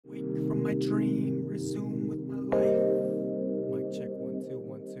my dream, resume with my life. Mic check 1 2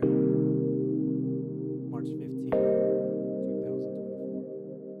 1 2. March 15th, 2024.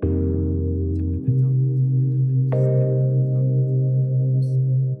 Tip of the tongue, teeth in the lips. Tip of the tongue, teeth in the lips.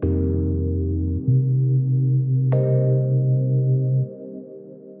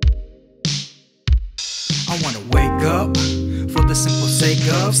 I wanna wake up for the simple sake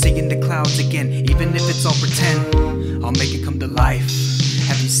of seeing the clouds again, even if it's all pretend. I'll make it come to life.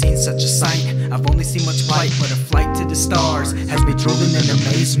 Have you seen such a sight? I've only seen much light, but a flight to the stars has me drooling in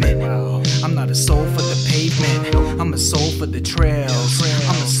amazement. I'm not a soul for the pavement, I'm a soul for the trails.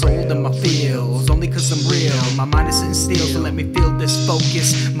 I'm a soul in my feels, only cause I'm real. My mind is sitting still, so let me feel this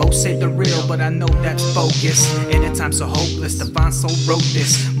focus. Most say the real, but I know that's focus. In a time so hopeless, Divine Soul wrote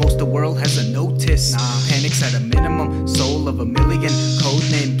this. Most the world hasn't noticed. Panic's at a minimum, soul of a million.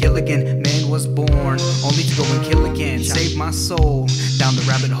 Codename Gilligan, man was born only to go and kill again. Save my soul, down the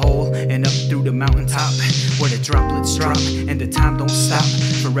rabbit hole and up through the mountaintop, where the droplets drop and the time don't stop.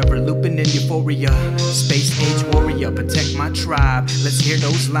 Forever looping in euphoria, space age warrior, protect my tribe. Let's hear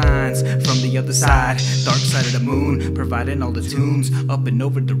those lines from the other side. Dark side of the moon, providing all the tunes. Up and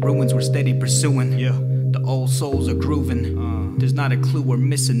over the ruins we're steady pursuing. Yeah, the old souls are grooving. There's not a clue we're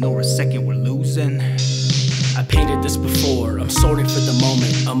missing nor a second we're losing. I painted this before, I'm sorting for the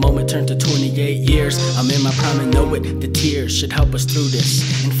moment. A moment turned to 28 years. I'm in my prime and know it. The tears should help us through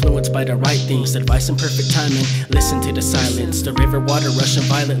this. Influenced by the right things, advice and perfect timing. Listen to the silence, the river water rushing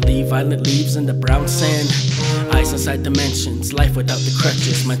violently. Violent leaves in the brown sand. Eyes inside dimensions, life without the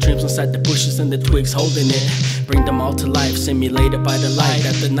crutches. My dreams inside the bushes and the twigs holding it. Bring them all to life, simulated by the light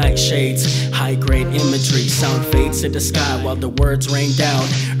at the night shades. High grade imagery, sound fades to the sky while the words rain down.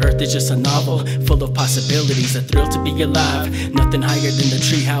 Earth is just a novel, full of possibilities. A thrill to be alive, nothing higher than the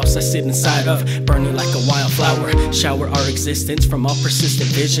treehouse I sit inside of, burning like a wildflower. Shower our existence from all persistent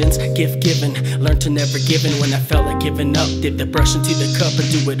visions. Gift given, learned to never give in when I felt like giving up. Dip the brush into the cup and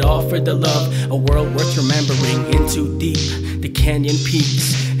do it all for the love. A world worth remembering. Into deep, the canyon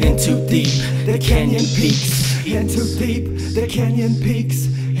peaks. Into deep, the canyon peaks. Into deep, the canyon peaks.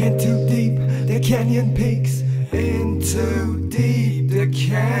 Into deep, the canyon peaks. Into deep, the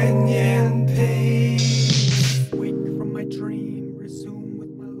canyon